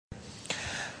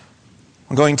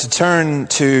I'm going to turn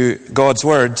to God's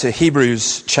Word, to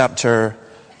Hebrews chapter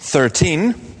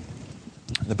 13.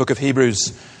 The book of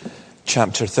Hebrews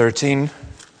chapter 13.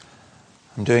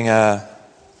 I'm doing a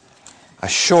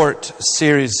short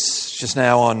series just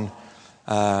now on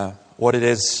what it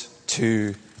is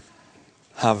to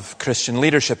have Christian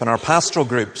leadership in our pastoral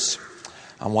groups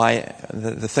and why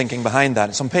the thinking behind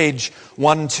that. It's on page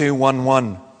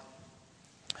 1211.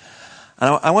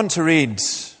 And I want to read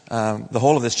the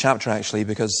whole of this chapter, actually,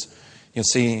 because you'll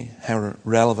see how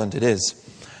relevant it is.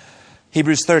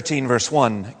 Hebrews 13, verse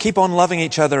 1. Keep on loving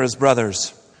each other as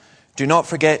brothers. Do not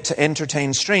forget to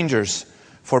entertain strangers,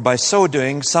 for by so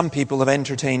doing, some people have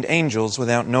entertained angels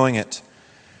without knowing it.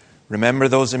 Remember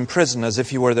those in prison as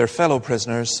if you were their fellow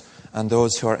prisoners, and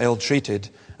those who are ill-treated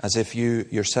as if you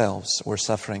yourselves were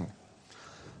suffering.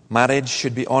 Marriage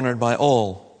should be honored by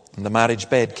all, and the marriage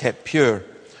bed kept pure.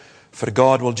 For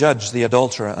God will judge the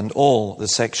adulterer and all the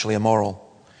sexually immoral.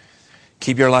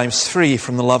 Keep your lives free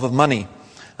from the love of money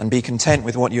and be content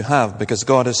with what you have, because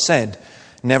God has said,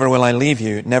 never will I leave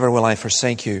you, never will I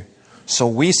forsake you. So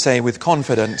we say with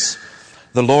confidence,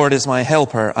 the Lord is my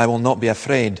helper, I will not be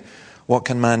afraid. What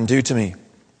can man do to me?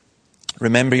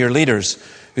 Remember your leaders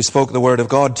who spoke the word of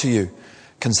God to you.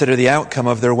 Consider the outcome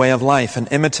of their way of life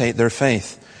and imitate their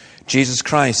faith. Jesus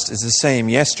Christ is the same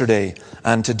yesterday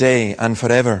and today and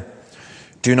forever.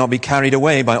 Do not be carried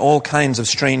away by all kinds of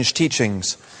strange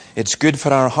teachings. It's good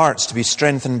for our hearts to be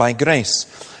strengthened by grace,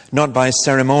 not by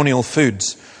ceremonial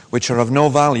foods, which are of no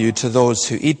value to those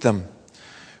who eat them.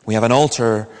 We have an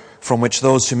altar from which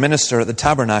those who minister at the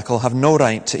tabernacle have no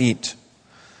right to eat.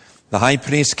 The high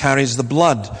priest carries the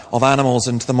blood of animals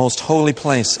into the most holy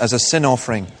place as a sin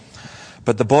offering,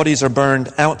 but the bodies are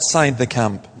burned outside the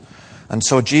camp. And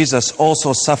so Jesus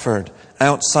also suffered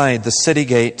outside the city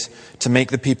gate to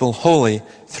make the people holy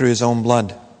through his own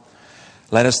blood.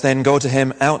 Let us then go to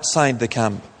him outside the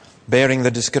camp, bearing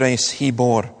the disgrace he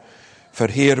bore. For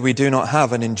here we do not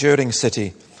have an enduring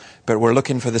city, but we're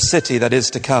looking for the city that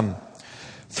is to come.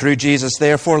 Through Jesus,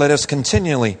 therefore, let us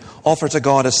continually offer to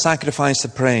God a sacrifice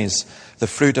of praise, the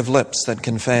fruit of lips that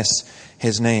confess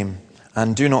his name.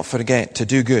 And do not forget to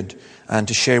do good and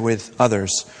to share with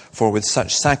others, for with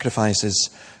such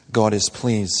sacrifices God is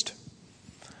pleased.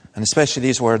 And especially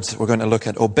these words we're going to look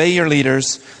at. Obey your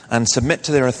leaders and submit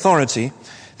to their authority.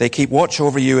 They keep watch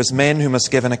over you as men who must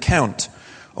give an account.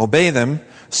 Obey them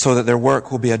so that their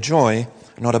work will be a joy,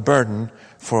 not a burden,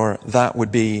 for that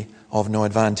would be of no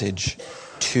advantage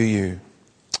to you.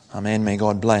 Amen. May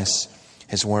God bless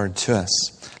his word to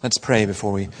us. Let's pray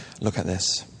before we look at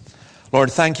this.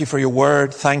 Lord, thank you for your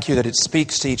word. Thank you that it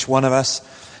speaks to each one of us.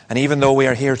 And even though we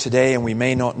are here today and we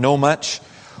may not know much,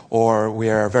 or we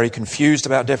are very confused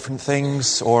about different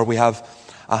things, or we have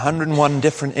 101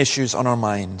 different issues on our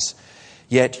minds,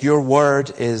 yet your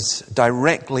word is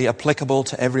directly applicable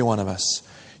to every one of us.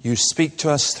 You speak to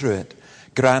us through it.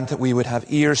 Grant that we would have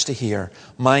ears to hear,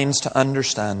 minds to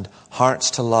understand,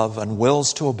 hearts to love, and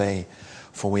wills to obey,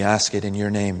 for we ask it in your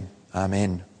name.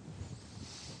 Amen.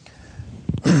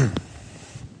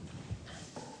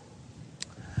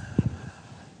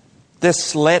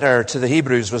 This letter to the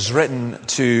Hebrews was written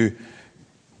to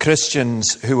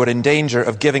Christians who were in danger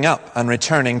of giving up and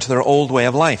returning to their old way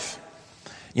of life.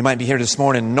 You might be here this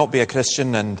morning and not be a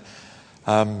Christian, and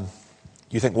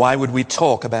you think, why would we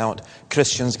talk about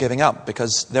Christians giving up?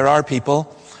 Because there are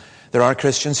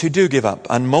Christians who do give up,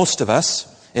 and most of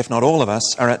us, if not all of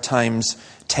us, are at times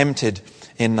tempted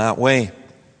in that way.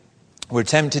 We're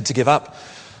tempted to give up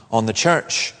on the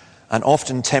church, and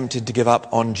often tempted to give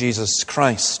up on Jesus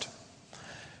Christ.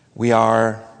 We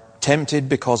are tempted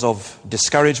because of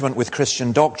discouragement with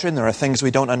Christian doctrine. There are things we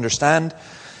don't understand.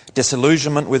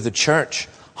 Disillusionment with the church.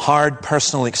 Hard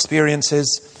personal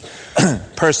experiences.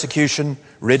 Persecution.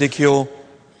 Ridicule.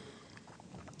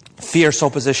 Fierce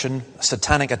opposition.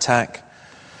 Satanic attack.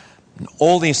 And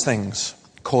all these things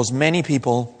cause many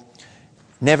people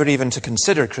never even to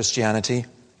consider Christianity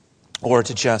or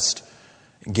to just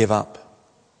give up.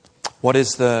 What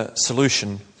is the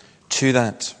solution to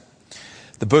that?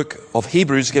 The book of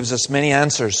Hebrews gives us many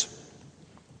answers,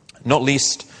 not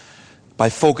least by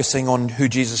focusing on who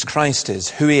Jesus Christ is,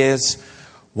 who he is,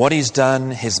 what he's done,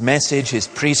 his message, his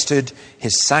priesthood,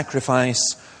 his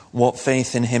sacrifice, what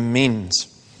faith in him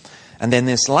means. And then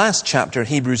this last chapter,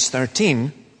 Hebrews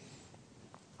 13,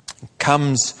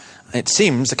 comes, it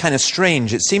seems, kind of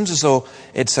strange. It seems as though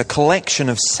it's a collection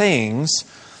of sayings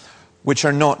which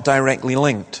are not directly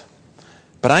linked.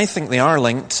 But I think they are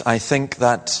linked. I think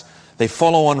that they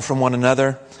follow on from one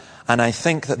another, and I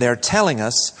think that they're telling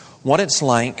us what it's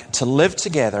like to live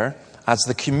together as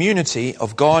the community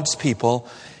of God's people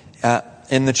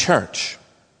in the church.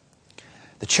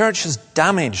 The church has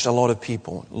damaged a lot of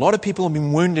people. A lot of people have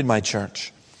been wounded by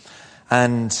church.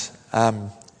 And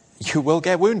you will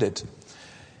get wounded.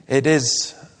 It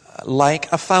is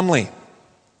like a family.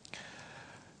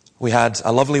 We had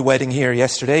a lovely wedding here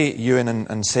yesterday, Ewan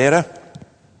and Sarah.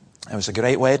 It was a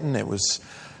great wedding. It was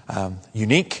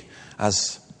unique,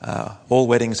 as all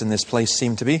weddings in this place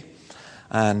seem to be.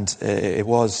 And it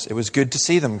was good to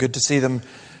see them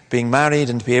being married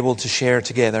and to be able to share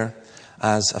together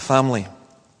as a family.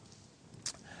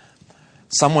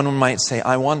 Someone might say,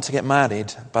 I want to get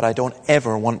married, but I don't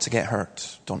ever want to get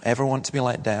hurt. Don't ever want to be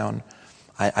let down.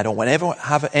 I don't want to ever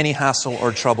have any hassle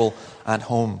or trouble at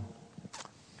home.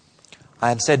 I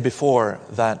had said before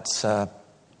that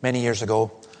many years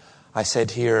ago, I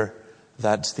said here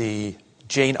that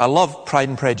I love Pride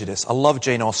and Prejudice. I love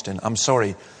Jane Austen. I'm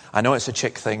sorry. I know it's a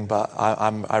chick thing, but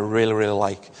I really, really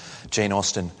like Jane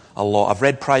Austen a lot. I've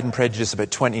read Pride and Prejudice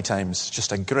about 20 times.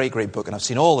 Just a great, great book. And I've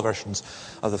seen all the versions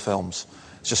of the films.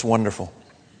 It's just wonderful.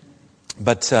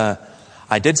 But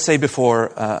I did say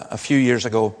before, a few years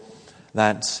ago,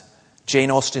 that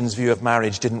Jane Austen's view of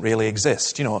marriage didn't really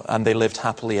exist, and they lived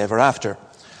happily ever after.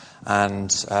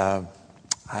 And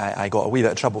I got a wee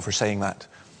bit of trouble for saying that.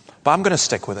 But I'm going to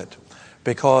stick with it,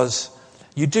 because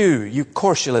of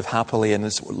course you live happily, and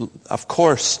of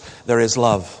course there is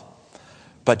love.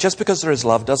 But just because there is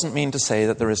love doesn't mean to say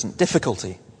that there isn't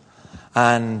difficulty.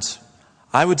 And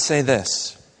I would say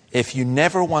this: if you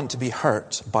never want to be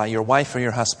hurt by your wife or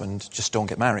your husband, just don't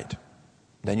get married.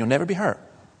 Then you'll never be hurt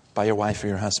by your wife or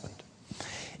your husband.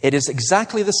 It is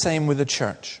exactly the same with the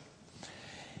church.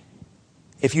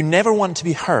 If you never want to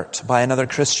be hurt by another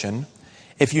Christian,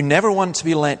 if you never want to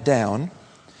be let down,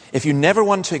 if you never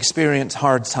want to experience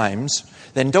hard times,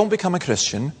 then don't become a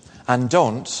Christian and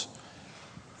don't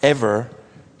ever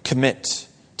commit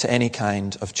to any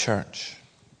kind of church.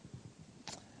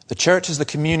 The church is the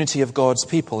community of God's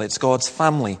people. It's God's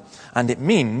family. And it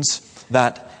means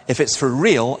that if it's for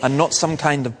real and not some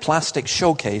kind of plastic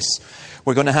showcase,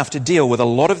 we're going to have to deal with a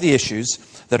lot of the issues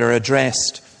that are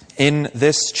addressed in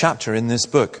this chapter, in this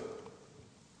book.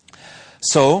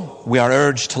 So, we are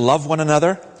urged to love one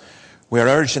another. We are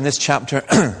urged in this chapter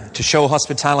to show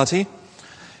hospitality,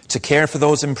 to care for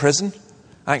those in prison.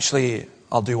 Actually,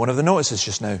 I'll do one of the notices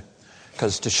just now.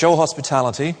 Because to show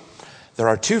hospitality, there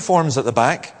are two forms at the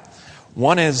back.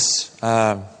 One is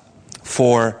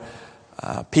for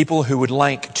people who would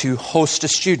like to host a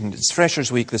student. It's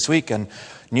Freshers Week this week, and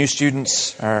new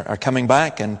students are coming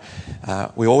back, and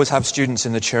we always have students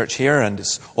in the church here, and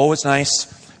it's always nice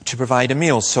to provide a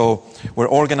meal. So we're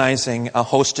organizing a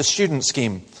host a student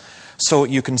scheme. So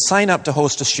you can sign up to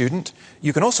host a student.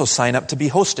 You can also sign up to be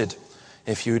hosted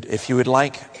if you would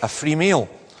like a free meal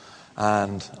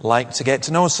and like to get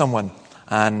to know someone.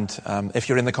 And if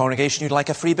you're in the congregation, you'd like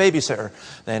a free babysitter,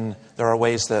 then there are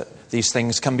ways that these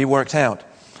things can be worked out.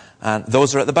 And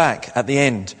those are at the back, at the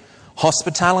end.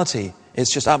 Hospitality is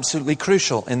just absolutely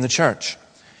crucial in the church.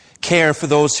 Care for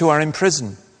those who are in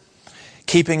prison.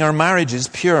 Keeping our marriages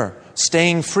pure.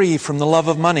 Staying free from the love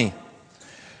of money.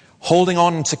 Holding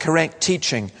on to correct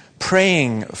teaching.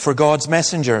 Praying for God's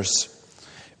messengers.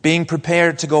 Being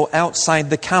prepared to go outside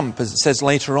the camp, as it says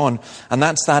later on. And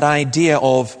that's that idea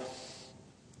of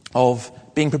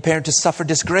being prepared to suffer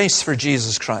disgrace for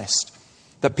Jesus Christ.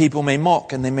 That people may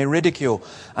mock and they may ridicule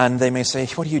and they may say,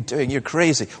 what are you doing? You're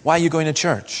crazy. Why are you going to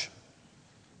church?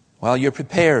 Well, you're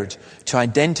prepared to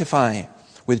identify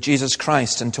with Jesus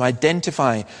Christ and to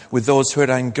identify with those who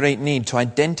are in great need, to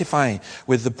identify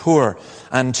with the poor,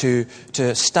 and to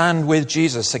stand with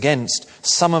Jesus against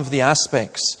some of the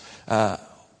aspects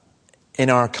in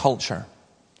our culture.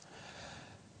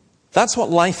 That's what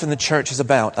life in the church is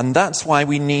about, and that's why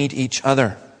we need each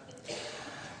other.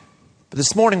 But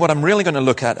this morning, what I'm really going to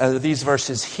look at are these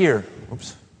verses here.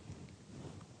 Oops.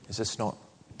 Is this not?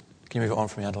 Can you move it on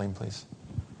for me, Adeline, please?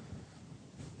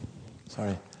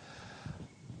 Sorry.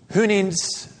 Who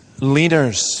needs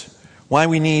leaders? Why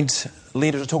we need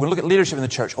leaders? We're going to look at leadership in the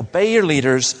church. Obey your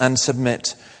leaders and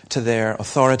submit to their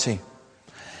authority.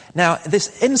 Now,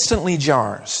 this instantly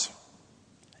jars.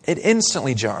 It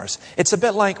instantly jars. It's a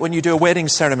bit like when you do a wedding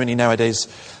ceremony nowadays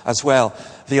as well.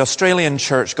 The Australian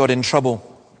church got in trouble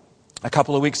a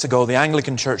couple of weeks ago, the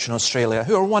Anglican Church in Australia,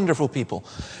 who are wonderful people,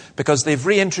 because they've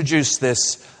reintroduced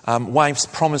this wives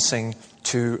promising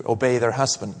to obey their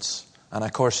husbands. And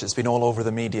of course, it's been all over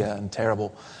the media and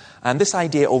terrible. And this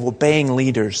idea of obeying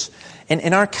leaders,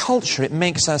 in our culture, it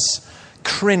makes us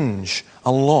cringe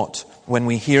a lot when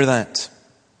we hear that.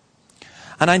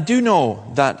 And I do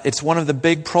know that it's one of the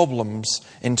big problems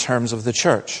in terms of the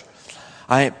church.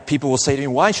 People will say to me,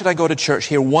 why should I go to church,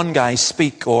 hear one guy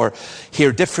speak or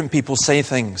hear different people say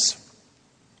things?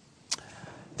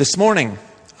 This morning,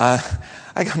 I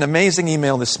got an amazing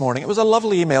email this morning. It was a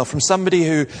lovely email from somebody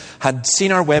who had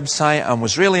seen our website and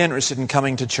was really interested in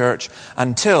coming to church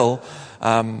until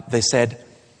they said,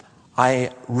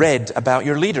 I read about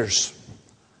your leaders.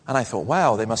 And I thought,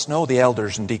 wow, they must know the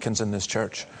elders and deacons in this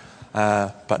church.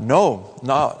 But no,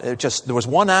 there was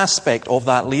one aspect of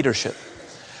that leadership,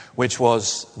 which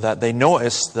was that they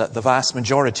noticed that the vast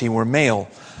majority were male.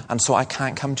 And so I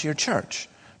can't come to your church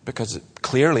because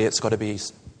clearly it's got to be,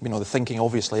 the thinking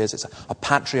obviously is it's a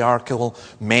patriarchal,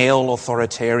 male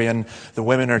authoritarian. The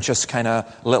women are just kind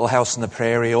of little house on the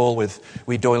prairie, all with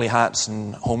wee doily hats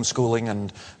and homeschooling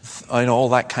and all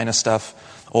that kind of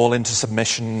stuff, all into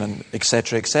submission and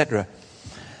etc., etc.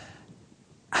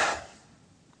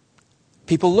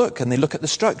 People look and they look at the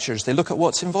structures, they look at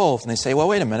what's involved and they say, well,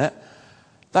 wait a minute.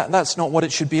 That's not what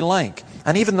it should be like.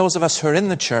 And even those of us who are in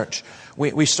the church,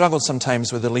 we struggle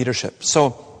sometimes with the leadership.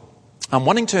 So I'm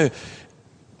wanting to,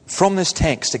 from this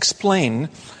text, explain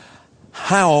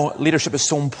how leadership is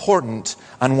so important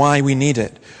and why we need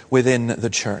it within the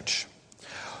church.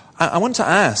 I want to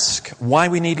ask why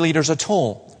we need leaders at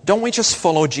all. Don't we just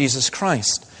follow Jesus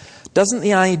Christ? Doesn't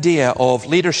the idea of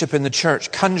leadership in the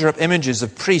church conjure up images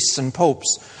of priests and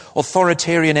popes,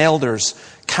 authoritarian elders,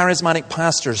 charismatic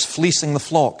pastors fleecing the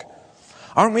flock?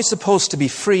 Aren't we supposed to be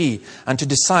free and to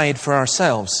decide for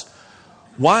ourselves?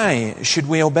 Why should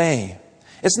we obey?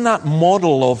 Isn't that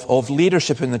model of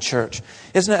leadership in the church?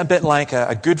 Isn't it a bit like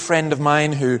a good friend of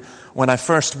mine who, when I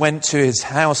first went to his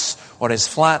house or his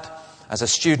flat as a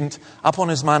student, up on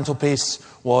his mantelpiece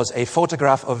was a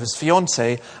photograph of his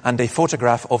fiancée and a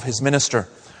photograph of his minister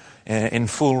in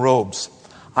full robes.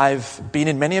 I've been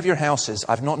in many of your houses.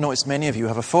 I've not noticed many of you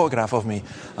have a photograph of me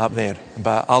up there.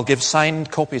 But I'll give signed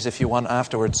copies if you want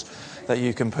afterwards that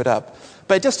you can put up.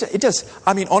 But it does.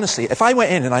 I mean, honestly, if I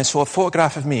went in and I saw a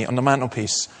photograph of me on the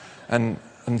mantelpiece and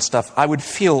stuff, I would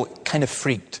feel kind of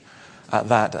freaked at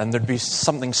that. And there'd be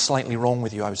something slightly wrong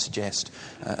with you, I would suggest,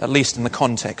 at least in the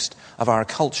context of our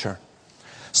culture.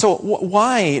 So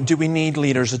why do we need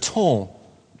leaders at all?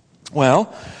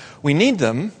 Well, we need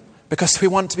them because we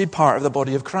want to be part of the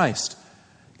body of Christ.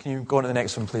 Can you go on to the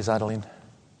next one, please, Adeline?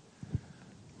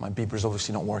 My beeper's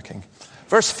obviously not working.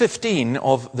 Verse 15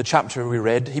 of the chapter we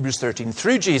read, Hebrews 13.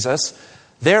 Through Jesus,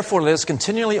 therefore let us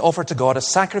continually offer to God a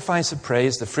sacrifice of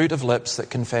praise, the fruit of lips that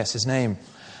confess his name.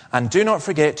 And do not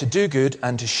forget to do good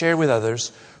and to share with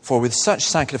others, for with such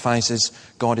sacrifices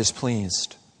God is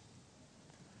pleased.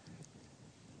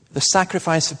 The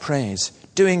sacrifice of praise,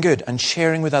 doing good and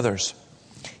sharing with others.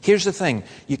 Here's the thing,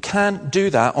 you can't do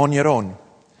that on your own.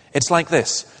 It's like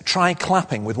this, try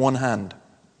clapping with one hand.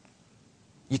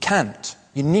 You can't.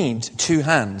 You need two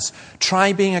hands.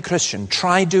 Try being a Christian.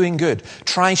 Try doing good.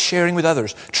 Try sharing with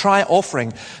others. Try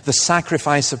offering the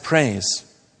sacrifice of praise.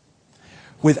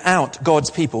 Without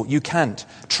God's people, you can't.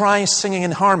 Try singing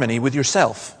in harmony with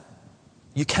yourself.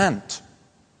 You can't.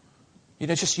 You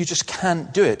just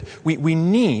can't do it. We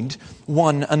need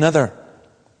one another.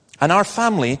 And our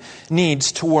family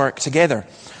needs to work together.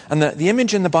 And the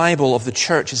image in the Bible of the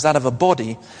church is that of a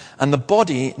body, and the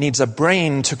body needs a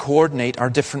brain to coordinate our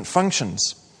different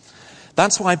functions.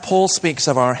 That's why Paul speaks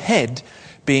of our head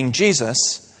being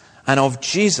Jesus, and of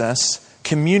Jesus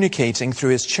communicating through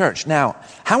his church. Now,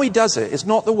 how he does it is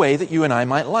not the way that you and I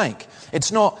might like.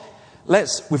 It's not,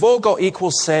 we've all got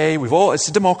equal say, it's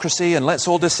a democracy, and let's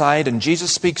all decide, and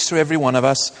Jesus speaks through every one of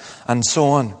us, and so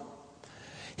on.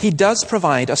 He does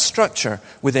provide a structure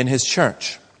within his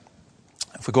church.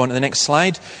 If we go on to the next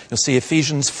slide, you'll see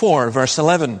Ephesians 4, verse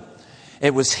 11.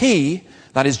 It was he,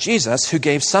 that is Jesus, who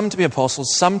gave some to be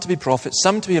apostles, some to be prophets,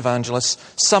 some to be evangelists,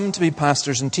 some to be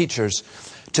pastors and teachers,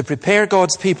 to prepare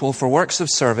God's people for works of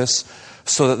service,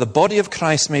 so that the body of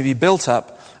Christ may be built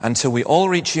up until we all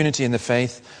reach unity in the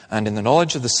faith and in the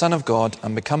knowledge of the Son of God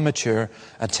and become mature,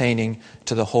 attaining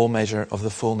to the whole measure of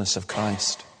the fullness of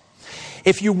Christ.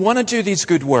 If you want to do these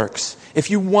good works, if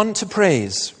you want to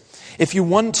praise, if you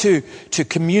want to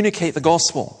communicate the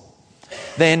gospel,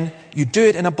 then you do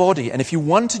it in a body. And if you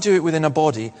want to do it within a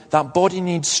body, that body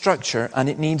needs structure and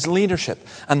it needs leadership.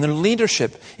 And the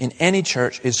leadership in any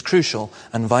church is crucial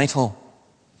and vital.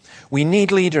 We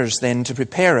need leaders then to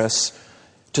prepare us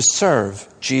to serve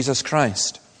Jesus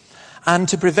Christ and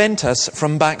to prevent us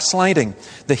from backsliding.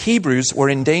 The Hebrews were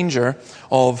in danger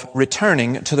of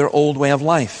returning to their old way of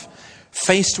life.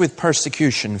 Faced with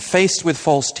persecution, faced with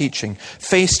false teaching,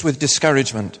 faced with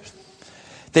discouragement.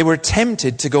 They were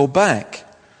tempted to go back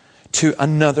to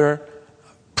another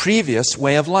previous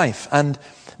way of life. And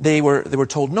They were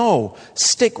told, no,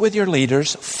 stick with your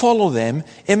leaders, follow them,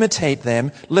 imitate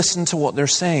them, listen to what they're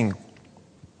saying.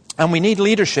 And we need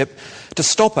leadership to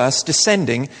stop us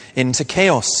descending into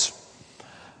chaos.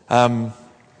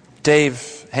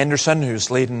 Dave Henderson,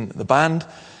 who's leading the band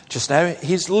just now,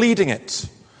 he's leading it.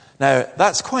 Now,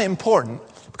 that's quite important,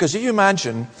 because if you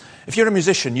imagine, if you're a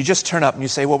musician, you just turn up and you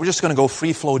say, well, we're just going to go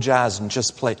free-flow jazz and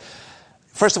just play.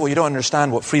 First of all, you don't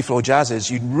understand what free-flow jazz is.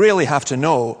 You really have to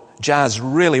know jazz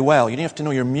really well. You have to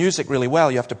know your music really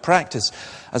well. You have to practice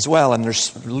as well, and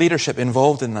there's leadership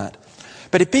involved in that.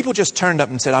 But if people just turned up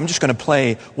and said, I'm just going to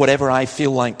play whatever I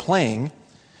feel like playing,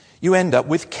 you end up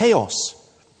with chaos.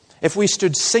 If we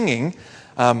stood singing,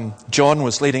 John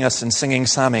was leading us in singing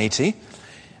Psalm 80.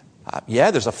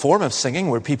 There's a form of singing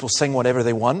where people sing whatever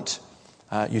they want.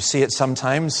 You see it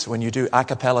sometimes when you do a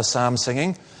cappella psalm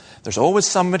singing. There's always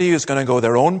somebody who's going to go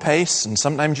their own pace, and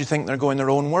sometimes you think they're going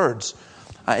their own words.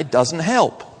 It doesn't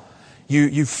help.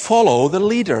 You follow the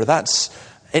leader. That's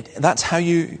how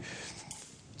you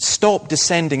stop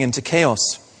descending into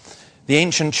chaos. The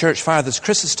ancient church fathers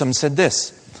Chrysostom said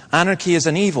this: anarchy is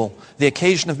an evil, the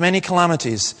occasion of many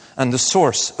calamities, and the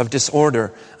source of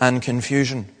disorder and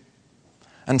confusion.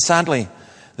 And sadly,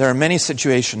 there are many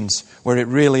situations where it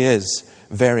really is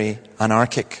very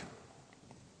anarchic.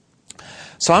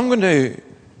 So I'm going to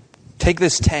take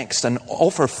this text and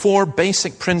offer 4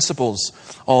 basic principles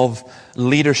of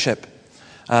leadership.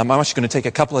 I'm actually going to take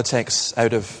a couple of texts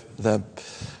out of the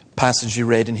passage you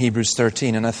read in Hebrews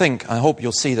 13, and I hope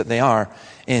you'll see that they are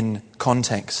in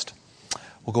context.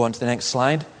 We'll go on to the next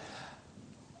slide.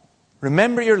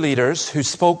 Remember your leaders who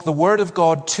spoke the word of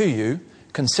God to you.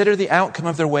 Consider the outcome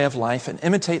of their way of life and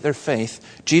imitate their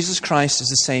faith. Jesus Christ is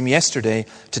the same yesterday,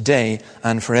 today,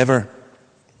 and forever.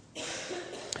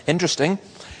 Interesting.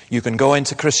 You can go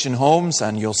into Christian homes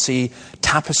and you'll see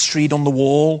tapestried on the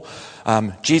wall,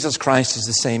 Jesus Christ is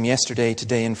the same yesterday,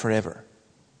 today, and forever.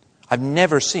 I've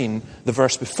never seen the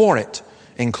verse before it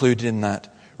included in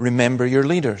that. Remember your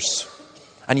leaders.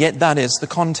 And yet that is the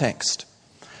context.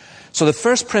 So the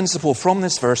first principle from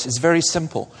this verse is very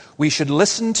simple. We should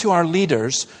listen to our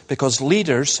leaders because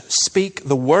leaders speak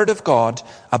the word of God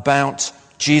about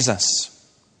Jesus.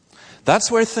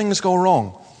 That's where things go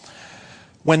wrong.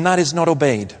 When that is not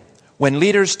obeyed. When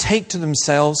leaders take to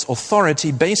themselves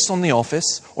authority based on the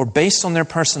office or based on their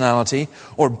personality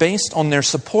or based on their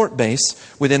support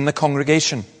base within the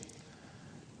congregation.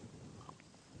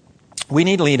 We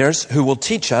need leaders who will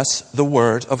teach us the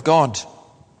Word of God.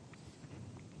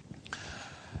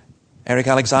 Eric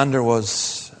Alexander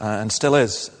was, and still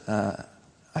is, a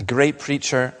great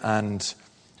preacher and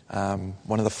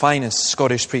one of the finest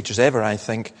Scottish preachers ever, I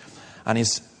think. And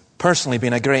he's personally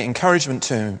been a great encouragement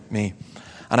to me.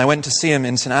 And I went to see him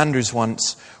in St Andrews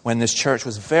once when this church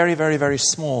was very, very, very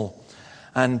small.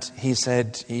 And he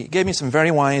gave me some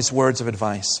very wise words of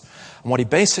advice. And what he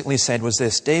basically said was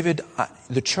this: David,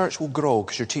 the church will grow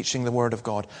because you're teaching the Word of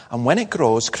God. And when it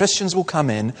grows, Christians will come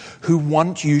in who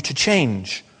want you to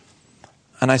change.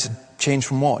 And I said, change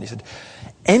from what? He said,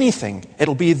 anything.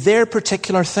 It'll be their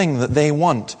particular thing that they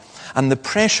want. And the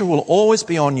pressure will always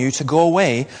be on you to go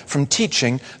away from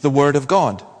teaching the Word of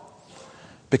God.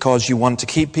 Because you want to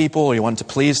keep people or you want to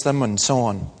please them and so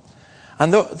on.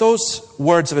 And those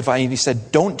words of advice, he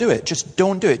said, don't do it. Just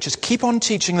don't do it. Just keep on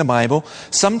teaching the Bible.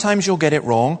 Sometimes you'll get it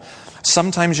wrong.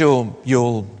 Sometimes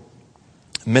you'll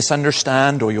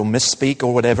misunderstand or you'll misspeak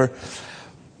or whatever.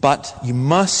 But you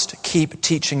must keep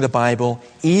teaching the Bible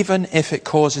even if it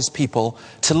causes people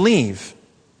to leave.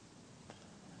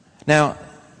 Now,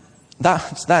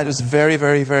 that is very,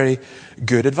 very, very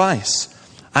good advice.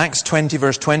 Acts 20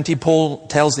 verse 20, Paul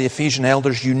tells the Ephesian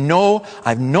elders, you know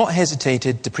I've not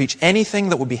hesitated to preach anything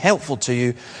that would be helpful to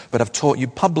you, but I've taught you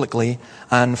publicly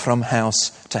and from house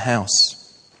to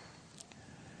house.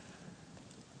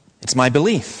 It's my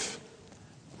belief,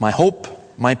 my hope,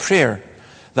 my prayer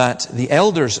that the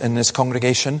elders in this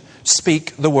congregation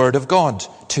speak the Word of God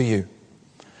to you.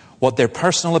 What their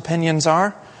personal opinions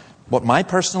are, what my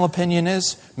personal opinion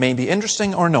is, may be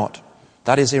interesting or not.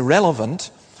 That is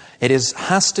irrelevant. It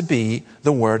has to be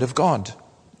the Word of God.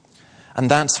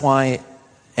 And that's why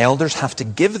elders have to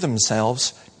give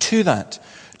themselves to that,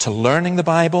 to learning the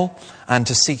Bible and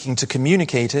to seeking to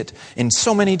communicate it in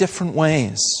so many different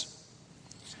ways.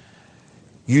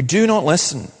 You do not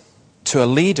listen to a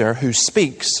leader who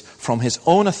speaks from his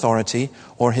own authority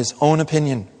or his own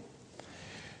opinion.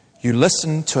 You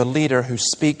listen to a leader who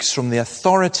speaks from the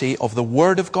authority of the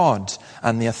Word of God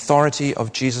and the authority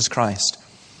of Jesus Christ.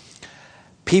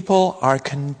 People are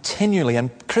continually,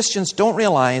 and Christians don't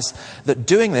realize that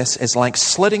doing this is like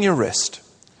slitting your wrist.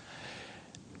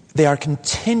 they are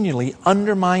continually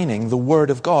undermining the Word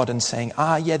of God and saying,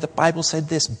 the Bible said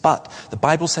this, but. The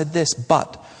Bible said this,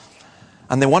 but.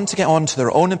 And they want to get on to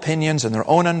their own opinions and their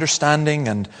own understanding.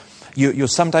 And you'll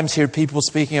sometimes hear people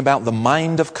speaking about the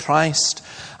mind of Christ.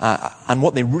 And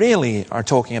what they really are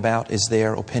talking about is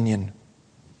their opinion.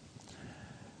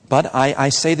 But I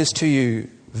say this to you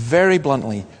very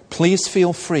bluntly. Please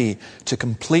feel free to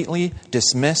completely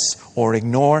dismiss or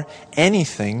ignore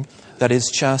anything that is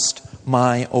just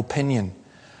my opinion.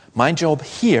 My job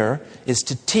here is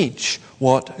to teach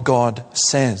what God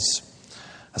says.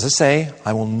 As I say,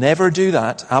 I will never do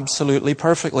that absolutely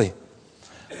perfectly.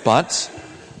 But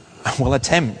I will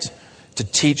attempt to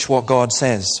teach what God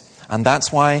says. And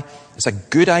that's why it's a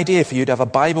good idea for you to have a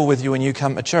Bible with you when you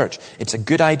come to church. It's a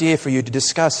good idea for you to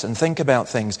discuss and think about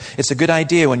things. It's a good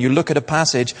idea when you look at a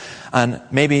passage and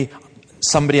maybe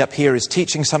somebody up here is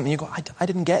teaching something. You go, I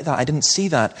didn't get that. I didn't see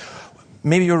that.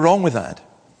 Maybe you're wrong with that.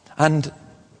 And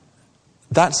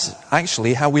that's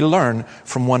actually how we learn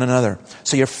from one another.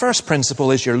 So your first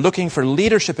principle is you're looking for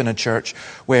leadership in a church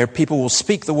where people will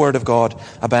speak the Word of God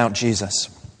about Jesus.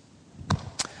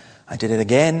 I did it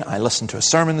again. I listened to a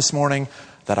sermon this morning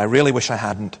that I really wish I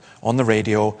hadn't on the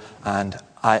radio. And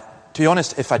to be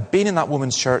honest, if I'd been in that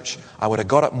woman's church, I would have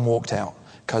got up and walked out.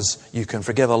 Because you can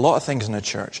forgive a lot of things in a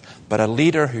church. But a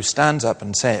leader who stands up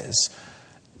and says,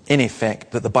 in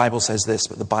effect, that the Bible says this,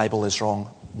 but the Bible is wrong.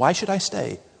 Why should I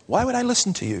stay? Why would I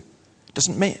listen to you?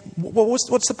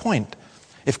 What's the point?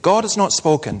 If God has not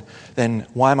spoken, then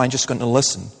why am I just going to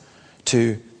listen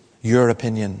to your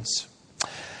opinions?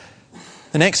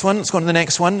 The next one, let's go on to the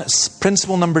next one.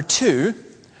 Principle number 2,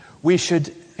 we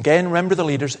should, again, remember the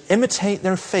leaders, imitate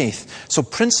their faith. So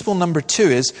principle number 2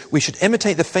 is we should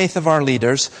imitate the faith of our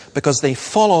leaders because they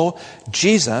follow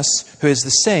Jesus, who is the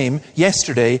same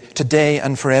yesterday, today,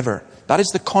 and forever. That is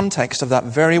the context of that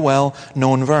very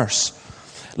well-known verse.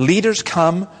 Leaders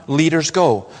come, leaders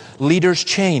go. Leaders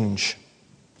change.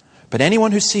 But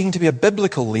anyone who's seeking to be a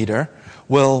biblical leader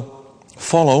will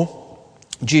follow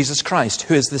Jesus Christ,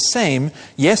 who is the same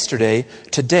yesterday,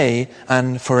 today,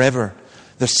 and forever.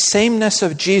 The sameness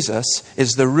of Jesus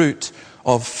is the root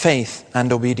of faith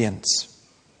and obedience.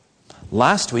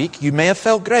 Last week, you may have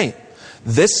felt great.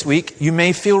 This week, you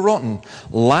may feel rotten.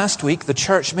 Last week, the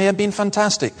church may have been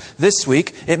fantastic. This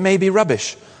week, it may be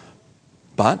rubbish.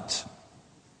 But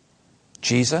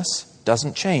Jesus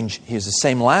doesn't change. He is the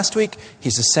same last week.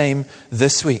 He's the same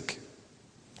this week.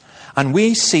 And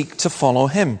we seek to follow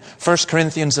him. 1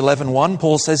 Corinthians 11:1,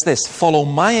 Paul says this, "Follow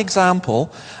my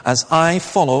example as I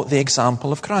follow the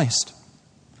example of Christ."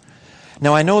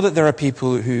 Now, I know that there are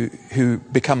people who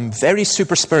become very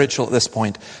super spiritual at this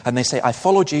point, and they say, I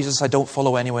follow Jesus, I don't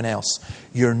follow anyone else.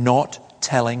 You're not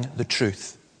telling the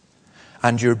truth.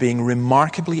 And you're being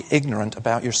remarkably ignorant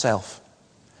about yourself.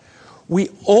 We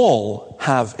all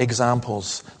have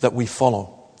examples that we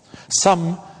follow.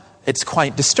 Some, it's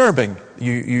quite disturbing.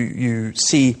 You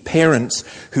see parents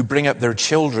who bring up their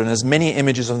children as many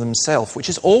images of themselves, which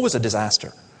is always a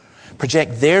disaster.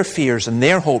 Project their fears and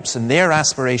their hopes and their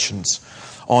aspirations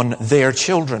on their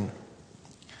children.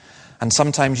 And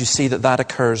sometimes you see that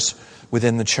occurs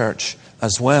within the church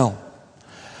as well.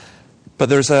 But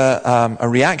there's a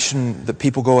reaction that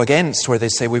people go against where they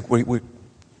say,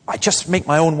 I just make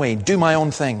my own way, do my own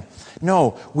thing.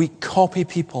 No, we copy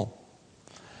people.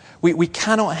 We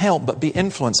cannot help but be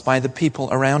influenced by the people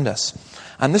around us.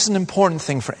 And this is an important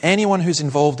thing for anyone who's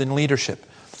involved in leadership.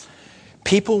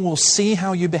 People will see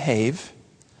how you behave,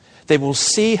 they will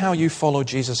see how you follow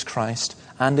Jesus Christ,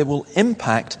 and it will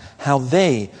impact how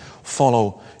they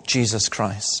follow Jesus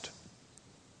Christ.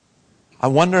 I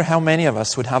wonder how many of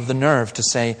us would have the nerve to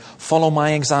say, follow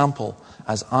my example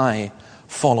as I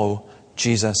follow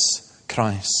Jesus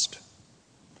Christ.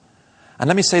 And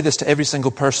let me say this to every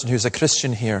single person who's a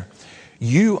Christian here.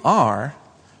 You are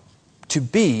to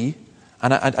be,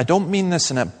 and I don't mean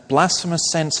this in a blasphemous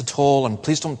sense at all, and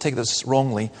please don't take this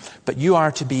wrongly, but you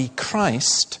are to be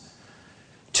Christ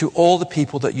to all the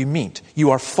people that you meet.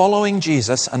 You are following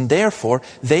Jesus, and therefore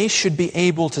they should be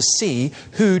able to see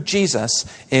who Jesus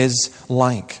is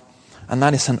like. And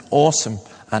that is an awesome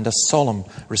and a solemn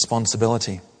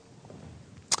responsibility.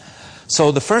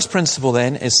 So the first principle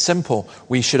then is simple.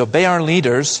 We should obey our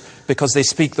leaders because they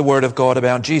speak the word of God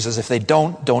about Jesus. If they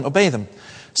don't obey them.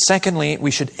 Secondly, we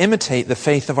should imitate the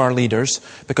faith of our leaders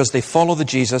because they follow the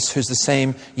Jesus who's the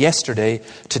same yesterday,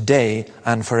 today,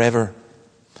 and forever.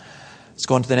 Let's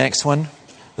go on to the next one.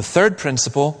 The third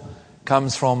principle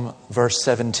comes from verse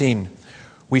 17.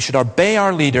 We should obey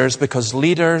our leaders because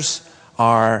leaders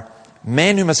are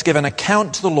men who must give an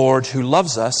account to the Lord who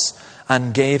loves us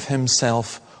and gave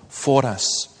himself for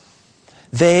us.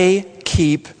 They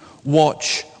keep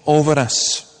watch over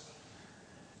us.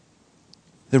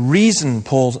 The reason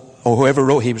Paul, or whoever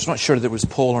wrote Hebrews, not sure that it was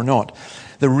Paul or not,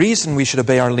 the reason we should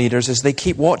obey our leaders is they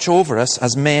keep watch over us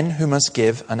as men who must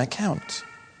give an account.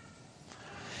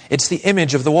 It's the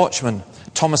image of the watchman.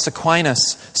 Thomas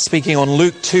Aquinas, speaking on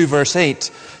Luke 2 verse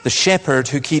 8, the shepherd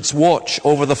who keeps watch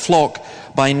over the flock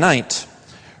by night,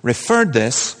 referred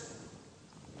this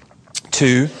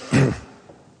to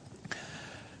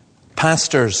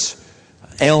pastors,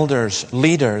 elders,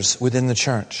 leaders within the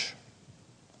church.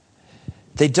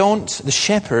 The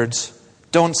shepherds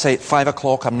don't say, at 5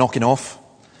 o'clock, I'm knocking off.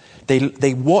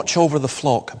 They watch over the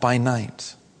flock by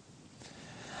night.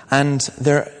 And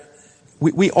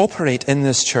we operate in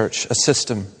this church a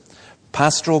system,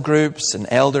 pastoral groups and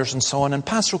elders and so on. And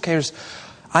pastoral care has,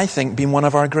 I think, been one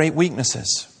of our great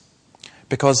weaknesses.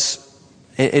 Because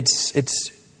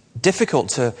it's difficult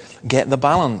to get the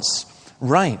balance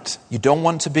right. You don't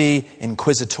want to be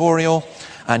inquisitorial,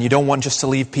 and you don't want just to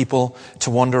leave people to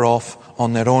wander off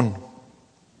on their own.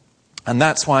 And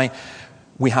that's why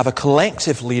we have a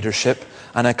collective leadership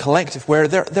and a collective where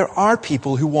there are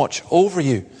people who watch over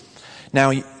you.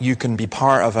 Now, you can be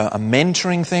part of a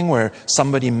mentoring thing where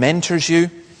somebody mentors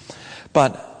you,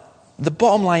 but the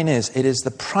bottom line is, it is the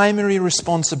primary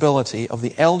responsibility of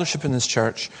the eldership in this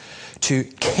church to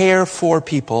care for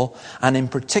people, and in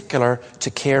particular, to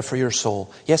care for your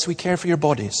soul. Yes, we care for your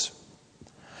bodies.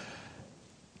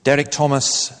 Derek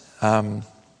Thomas, from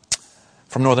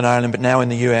Northern Ireland, but now in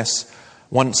the US,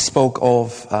 once spoke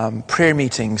of prayer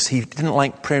meetings. He didn't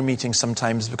like prayer meetings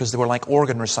sometimes because they were like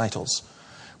organ recitals.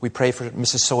 We pray for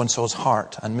Mrs. So-and-so's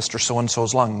heart and Mr.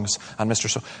 So-and-so's lungs and Mr.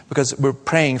 So, because we're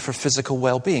praying for physical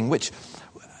well-being, which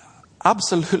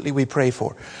absolutely we pray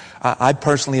for. I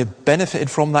personally have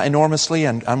benefited from that enormously,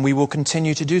 and we will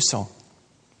continue to do so.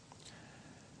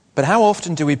 But how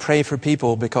often do we pray for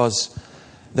people because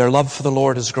their love for the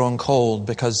Lord has grown cold,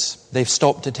 because they've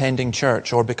stopped attending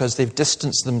church, or because they've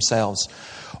distanced themselves,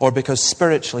 or because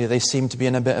spiritually they seem to be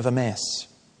in a bit of a mess?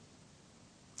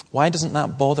 Why doesn't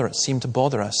that seem to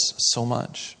bother us so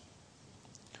much?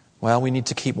 Well, we need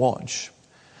to keep watch.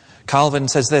 Calvin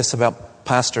says this about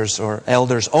pastors or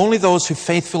elders: only those who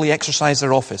faithfully exercise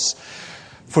their office,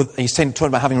 he's talking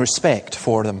about having respect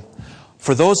for them.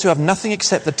 For those who have nothing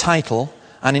except the title,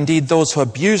 and indeed those who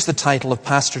abuse the title of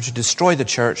pastor to destroy the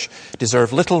church,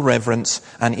 deserve little reverence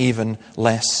and even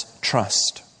less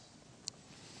trust.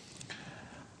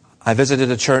 I visited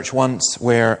a church once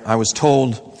where I was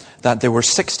told that there were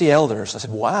 60 elders. I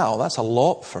said, wow, that's a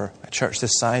lot for a church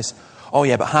this size. Oh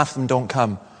yeah, but half of them don't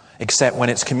come except when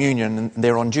it's communion and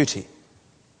they're on duty.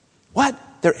 What?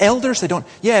 They're elders? They don't?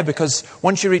 Yeah, because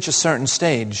once you reach a certain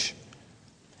stage,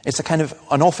 it's a kind of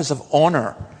an office of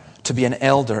honor to be an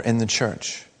elder in the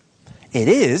church. It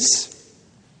is,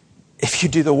 if you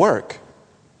do the work.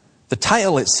 The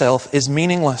title itself is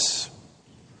meaningless.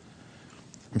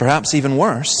 Perhaps even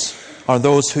worse are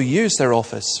those who use their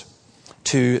office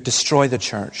to destroy the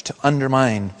church, to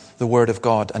undermine the Word of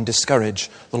God and discourage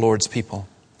the Lord's people.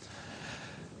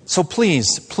 So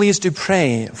please do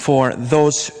pray for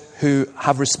those who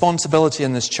have responsibility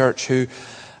in this church, who,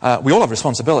 we all have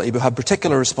responsibility, but have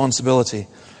particular responsibility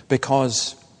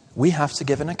because we have to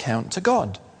give an account to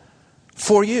God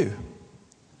for you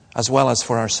as well as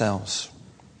for ourselves.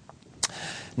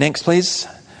 Next, please.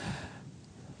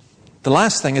 The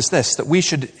last thing is this, that we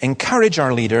should encourage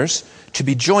our leaders to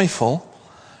be joyful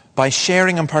by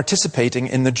sharing and participating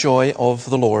in the joy of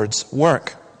the Lord's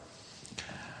work.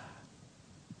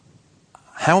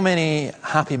 How many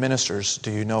happy ministers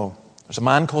do you know? There's a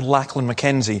man called Lachlan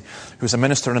Mackenzie, who's a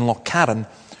minister in Lochcarron,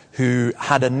 who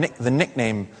had the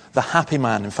nickname the Happy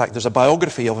Man. In fact, there's a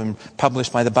biography of him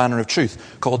published by the Banner of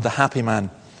Truth called The Happy Man.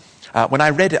 When I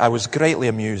read it, I was greatly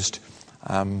amused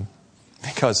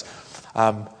because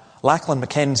Lachlan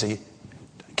Mackenzie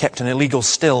kept an illegal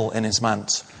still in his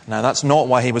manse. Now, that's not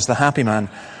why he was the happy man,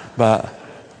 but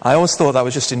I always thought that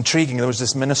was just intriguing. There was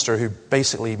this minister who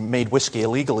basically made whiskey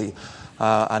illegally,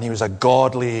 and he was a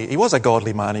godly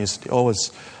man. He was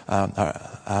always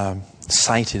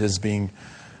cited as being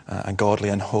a godly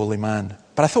and holy man.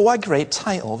 But I thought, what a great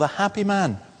title, the Happy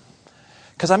Man.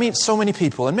 Because I meet so many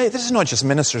people, and this is not just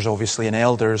ministers, obviously, and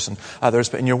elders and others,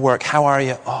 but in your work, how are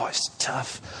you? Oh, it's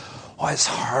tough. Oh, it's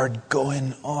hard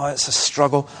going. Oh, it's a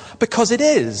struggle. Because it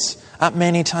is at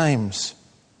many times.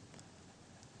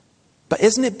 But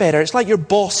isn't it better? It's like your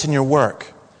boss in your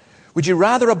work. Would you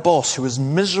rather a boss who is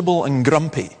miserable and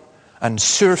grumpy and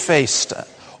sore-faced,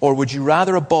 or would you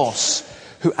rather a boss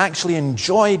who actually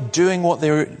enjoyed doing what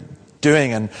they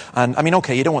doing. And I mean,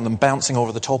 okay, you don't want them bouncing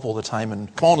over the top all the time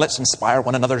and come on, let's inspire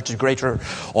one another to greater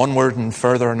onward and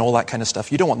further and all that kind of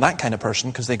stuff. You don't want that kind of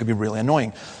person because they could be really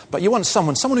annoying. But you want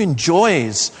someone who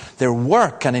enjoys their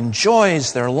work and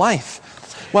enjoys their life.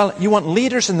 Well, you want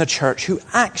leaders in the church who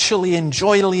actually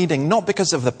enjoy leading, not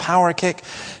because of the power kick,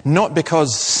 not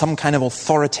because some kind of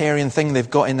authoritarian thing they've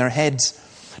got in their heads,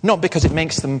 not because it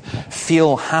makes them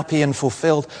feel happy and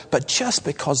fulfilled, but just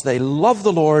because they love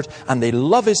the Lord and they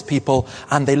love His people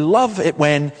and they love it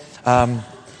when... I'll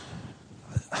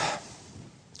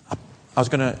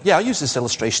use this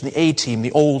illustration, the A-team,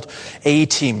 the old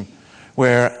A-team,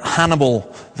 where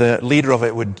Hannibal, the leader of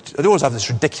it, they'd always have this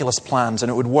ridiculous plans and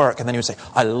it would work, and then he would say,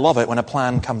 I love it when a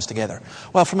plan comes together.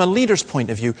 Well, from a leader's point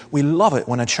of view, we love it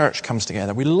when a church comes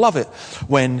together. We love it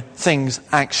when things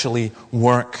actually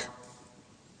work.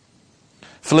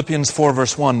 Philippians 4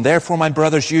 verse 1, therefore, my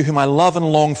brothers, you whom I love and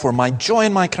long for, my joy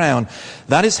and my crown,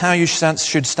 that is how you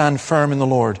should stand firm in the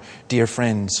Lord, dear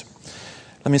friends.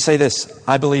 Let me say this.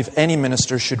 I believe any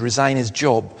minister should resign his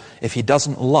job if he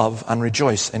doesn't love and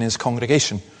rejoice in his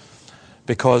congregation.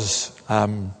 Because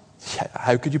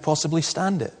how could you possibly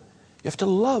stand it? You have to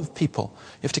love people.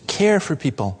 You have to care for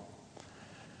people.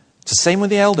 It's the same with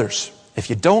the elders.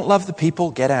 If you don't love the people,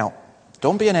 get out.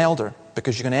 Don't be an elder,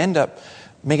 because you're going to end up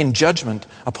making judgment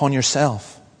upon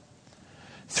yourself.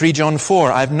 3 John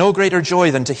 4, I have no greater joy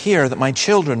than to hear that my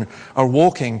children are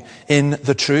walking in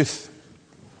the truth.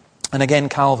 And again,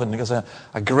 Calvin has a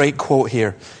great quote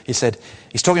here. He said,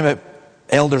 he's talking about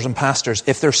elders and pastors.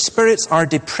 If their spirits are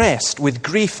depressed with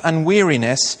grief and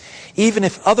weariness, even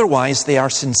if otherwise they are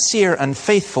sincere and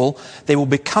faithful, they will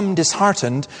become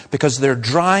disheartened because their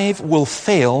drive will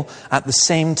fail at the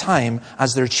same time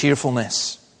as their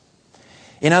cheerfulness.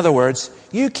 In other words,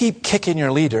 you keep kicking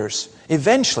your leaders,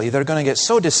 eventually they're going to get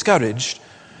so discouraged,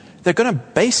 they're going to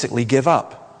basically give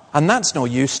up. And that's no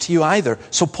use to you either.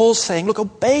 So Paul's saying, look,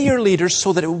 obey your leaders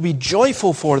so that it will be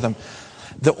joyful for them.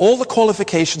 All the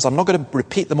qualifications, I'm not going to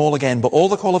repeat them all again, but all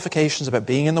the qualifications about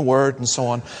being in the Word and so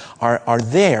on are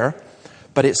there,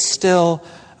 but it's still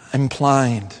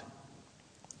implied.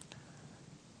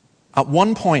 At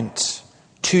one point,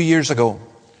 2 years ago,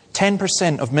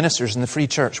 10% of ministers in the Free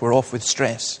Church were off with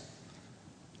stress.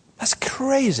 That's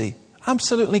crazy.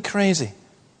 Absolutely crazy.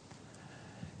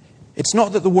 It's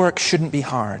not that the work shouldn't be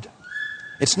hard.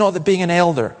 It's not that being an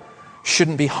elder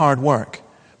shouldn't be hard work.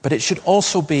 But it should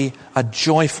also be a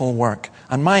joyful work.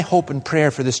 And my hope and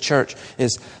prayer for this church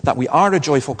is that we are a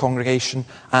joyful congregation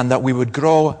and that we would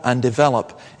grow and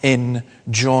develop in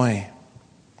joy.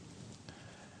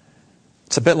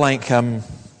 It's a bit like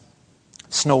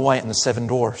Snow White and the Seven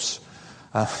Dwarfs.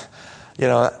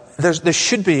 There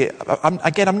should be,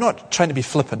 I'm not trying to be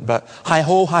flippant, but hi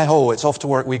ho, it's off to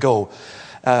work we go.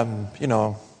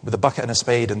 With a bucket and a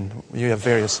spade, and you have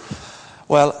various.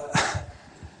 Well,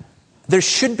 there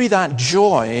should be that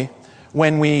joy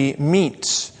when we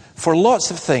meet for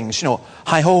lots of things.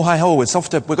 Hi ho, it's off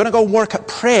to, we're going to go work at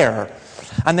prayer,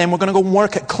 and then we're going to go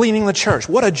work at cleaning the church.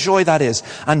 What a joy that is.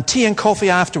 And tea and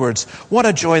coffee afterwards. What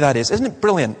a joy that is. Isn't it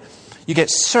brilliant? You get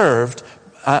served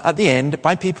at the end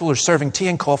by people who are serving tea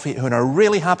and coffee who are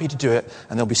really happy to do it,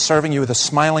 and they'll be serving you with a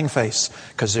smiling face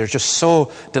because they're just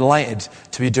so delighted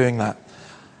to be doing that.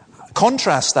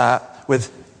 Contrast that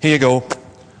with, here you go,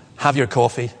 have your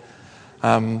coffee.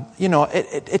 I'm not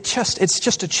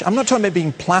talking about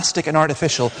being plastic and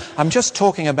artificial. I'm just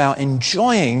talking about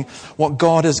enjoying what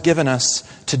God has given us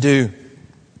to do.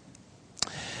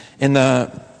 In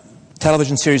the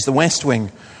television series The West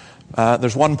Wing,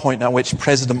 there's one point at which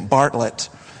President Bartlett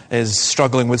is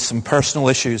struggling with some personal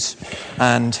issues,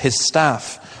 and his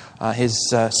staff, his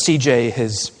CJ,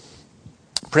 his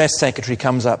press secretary,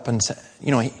 comes up and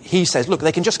he says, look,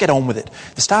 they can just get on with it.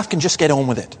 The staff can just get on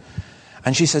with it.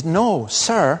 And she says, no,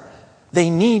 sir, they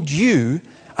need you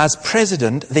as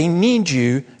president. They need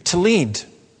you to lead.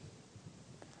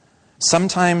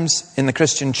 Sometimes in the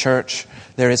Christian church,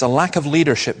 there is a lack of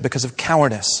leadership because of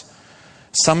cowardice.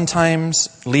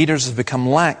 Sometimes leaders have become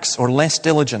lax or less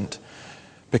diligent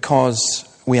because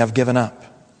we have given up,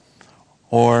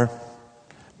 or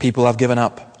people have given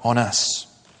up on us.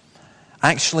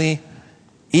 Actually,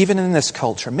 even in this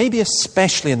culture, maybe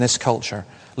especially in this culture,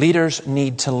 leaders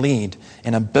need to lead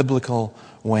in a biblical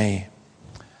way.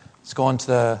 Let's go on to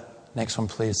the next one,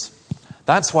 please.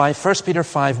 That's why 1 Peter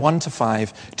 5,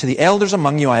 1-5, to the elders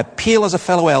among you I appeal as a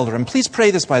fellow elder. And please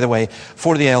pray this, by the way,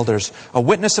 for the elders. A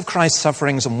witness of Christ's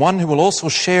sufferings and one who will also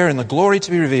share in the glory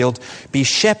to be revealed. Be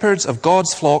shepherds of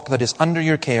God's flock that is under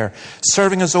your care,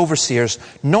 serving as overseers,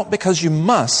 not because you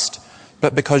must,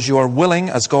 but because you are willing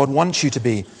as God wants you to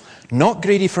be, Not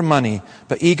greedy for money,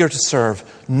 but eager to serve,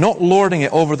 not lording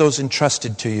it over those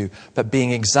entrusted to you, but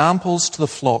being examples to the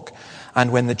flock.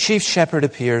 And when the chief shepherd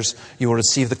appears, you will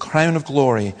receive the crown of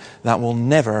glory that will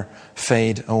never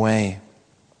fade away.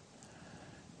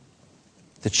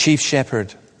 The chief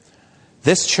shepherd.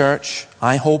 This church,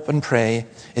 I hope and pray,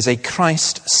 is a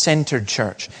Christ-centered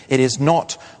church. It is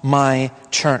not my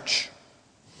church.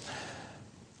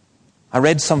 I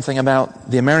read something about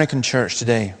the American church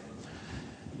today.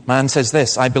 Man says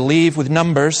this: I believe with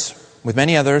numbers, with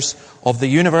many others, of the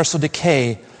universal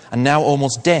decay and now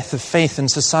almost death of faith in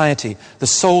society. The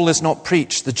soul is not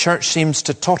preached. The church seems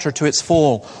to totter to its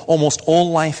fall, almost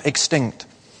all life extinct.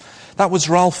 That was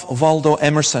Ralph Waldo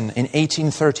Emerson in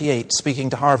 1838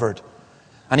 speaking to Harvard.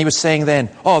 And he was saying then,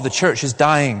 the church is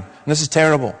dying. And this is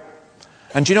terrible.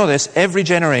 And do you know this? Every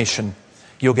generation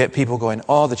you'll get people going,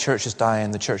 the church is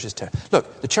dying, the church is terrible.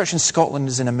 Look, the church in Scotland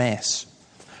is in a mess.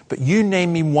 But you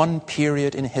name me one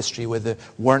period in history where there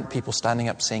weren't people standing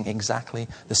up saying exactly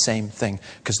the same thing.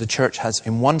 Because the church has,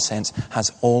 in one sense,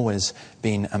 has always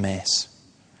been a mess.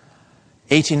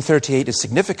 1838 is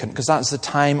significant because that's the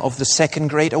time of the Second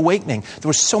Great Awakening. There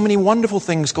were so many wonderful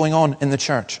things going on in the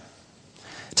church.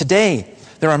 Today,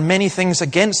 there are many things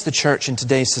against the church in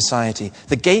today's society.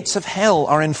 The gates of hell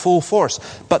are in full force.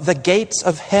 But the gates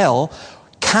of hell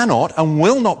cannot and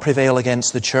will not prevail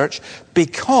against the church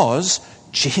because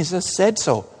Jesus said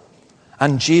so.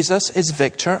 And Jesus is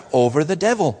victor over the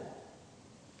devil.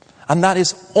 And that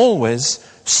is always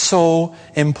so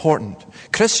important.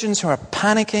 Christians who are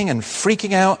panicking and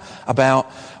freaking out about,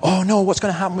 what's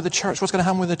going to happen with the church? What's going to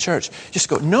happen with the church? Just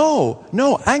go,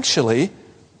 no, actually,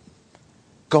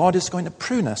 God is going to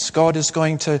prune us. God is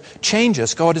going to change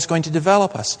us. God is going to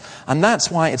develop us. And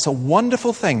that's why it's a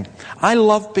wonderful thing. I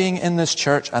love being in this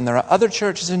church, and there are other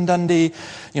churches in Dundee,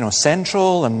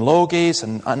 Central and Logase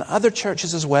and other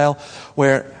churches as well,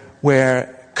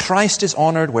 where Christ is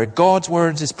honored, where God's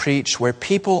word is preached, where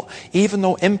people, even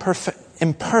though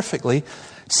imperfectly,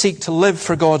 seek to live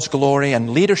for God's glory, and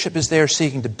leadership is there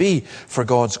seeking to be for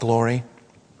God's glory.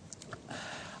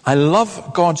 I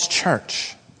love God's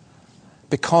church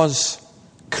because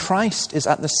Christ is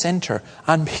at the center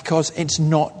and because it's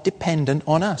not dependent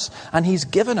on us. And He's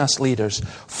given us leaders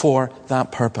for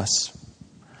that purpose.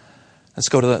 Let's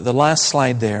go to the last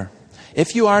slide there.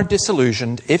 If you are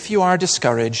disillusioned, if you are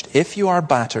discouraged, if you are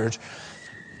battered,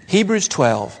 Hebrews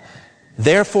 12.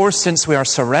 Therefore, since we are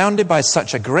surrounded by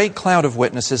such a great cloud of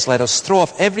witnesses, let us throw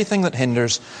off everything that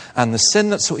hinders and the sin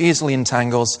that so easily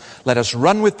entangles. Let us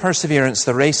run with perseverance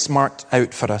the race marked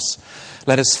out for us.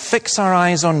 Let us fix our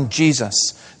eyes on Jesus,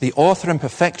 the author and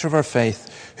perfecter of our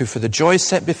faith, who for the joy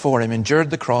set before Him endured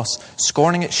the cross,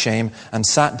 scorning its shame, and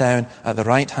sat down at the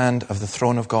right hand of the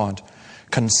throne of God.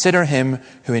 Consider Him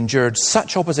who endured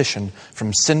such opposition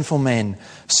from sinful men,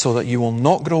 so that you will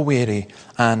not grow weary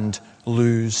and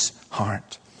lose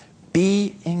heart.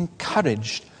 Be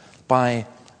encouraged by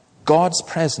God's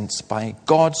presence, by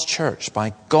God's church,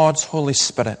 by God's Holy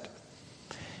Spirit.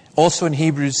 Also in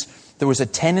Hebrews, there was a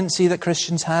tendency that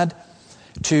Christians had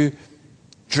to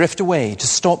drift away, to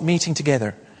stop meeting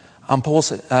together. And Paul,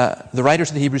 the writer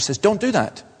to the Hebrews, says, don't do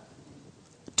that.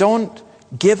 Don't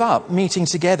give up meeting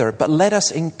together, but let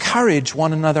us encourage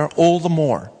one another all the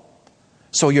more.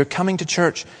 So you're coming to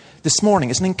church this morning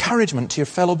is an encouragement to your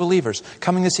fellow believers.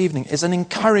 Coming this evening is an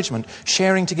encouragement.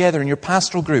 Sharing together in your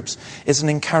pastoral groups is an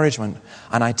encouragement.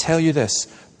 And I tell you this,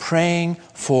 praying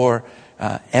for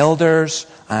elders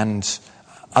and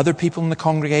other people in the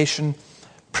congregation,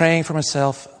 praying for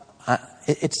myself,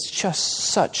 it's just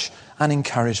such an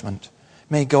encouragement.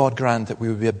 May God grant that we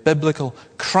will be a biblical,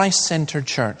 Christ-centered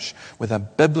church with a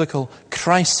biblical,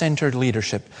 Christ-centered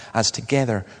leadership as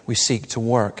together we seek to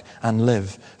work and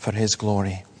live for His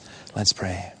glory. Let's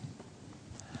pray.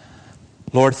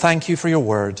 Lord, thank You for Your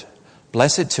word.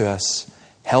 Bless it to us.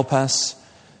 Help us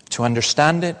to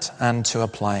understand it and to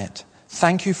apply it.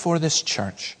 Thank You for this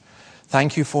church.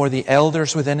 Thank You for the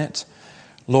elders within it.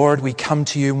 Lord, we come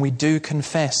to You and we do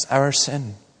confess our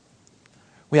sin.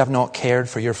 We have not cared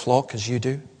for Your flock as You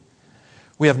do.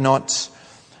 We have not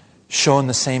shown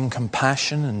the same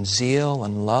compassion and zeal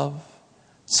and love.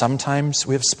 Sometimes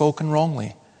we have spoken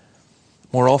wrongly.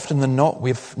 More often than not,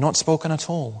 we have not spoken at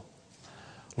all.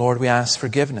 Lord, we ask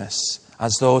forgiveness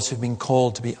as those who've been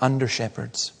called to be under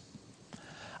shepherds.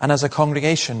 And as a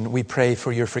congregation, we pray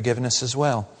for Your forgiveness as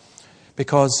well,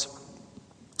 because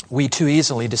we too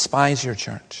easily despise Your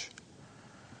church.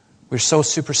 We're so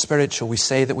super spiritual, we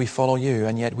say that we follow You,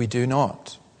 and yet we do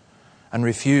not, and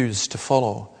refuse to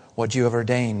follow what You have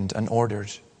ordained and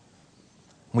ordered.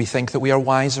 We think that we are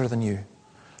wiser than You.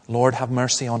 Lord, have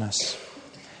mercy on us.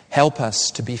 Help us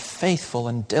to be faithful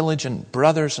and diligent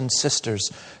brothers and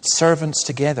sisters, servants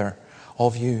together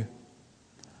of you.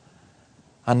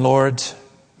 And Lord,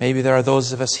 maybe there are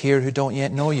those of us here who don't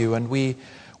yet know you, and we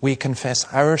confess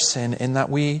our sin in that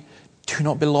we do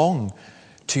not belong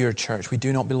to your church. We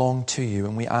do not belong to you.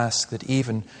 And we ask that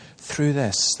even through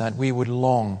this, that we would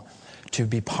long to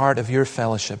be part of your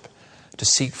fellowship, to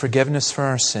seek forgiveness for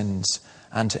our sins,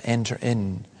 and to enter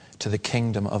in to the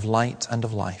kingdom of light and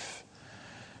of life.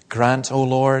 Grant, O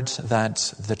Lord,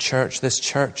 that this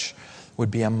church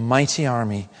would be a mighty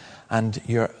army, and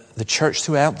the church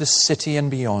throughout this city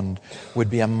and beyond would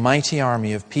be a mighty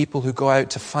army of people who go out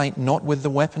to fight not with the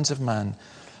weapons of man,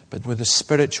 but with the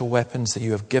spiritual weapons that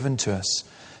you have given to us,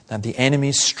 that the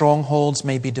enemy's strongholds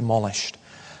may be demolished,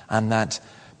 and that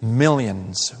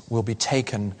millions will be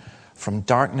taken from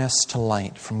darkness to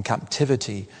light, from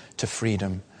captivity to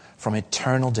freedom, from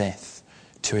eternal death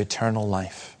to eternal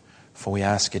life. For we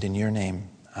ask it in your name.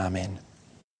 Amen.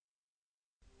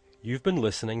 You've been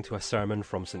listening to a sermon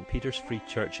from St. Peter's Free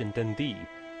Church in Dundee,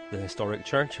 the historic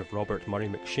church of Robert Murray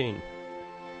M'Cheyne.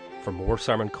 For more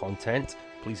sermon content,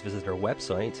 please visit our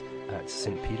website at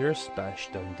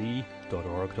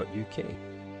stpeters-dundee.org.uk.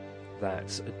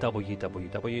 That's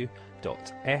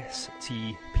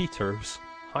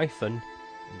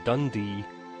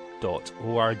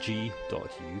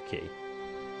www.stpeters-dundee.org.uk.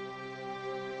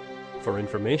 For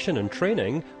information and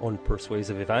training on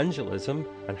persuasive evangelism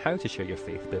and how to share your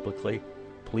faith biblically,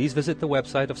 please visit the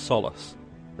website of Solas,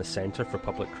 the Centre for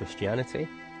Public Christianity,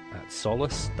 at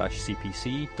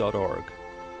solas-cpc.org.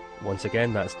 Once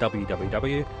again, that's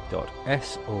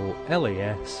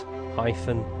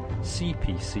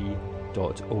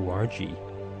www.solas-cpc.org.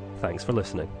 Thanks for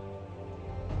listening.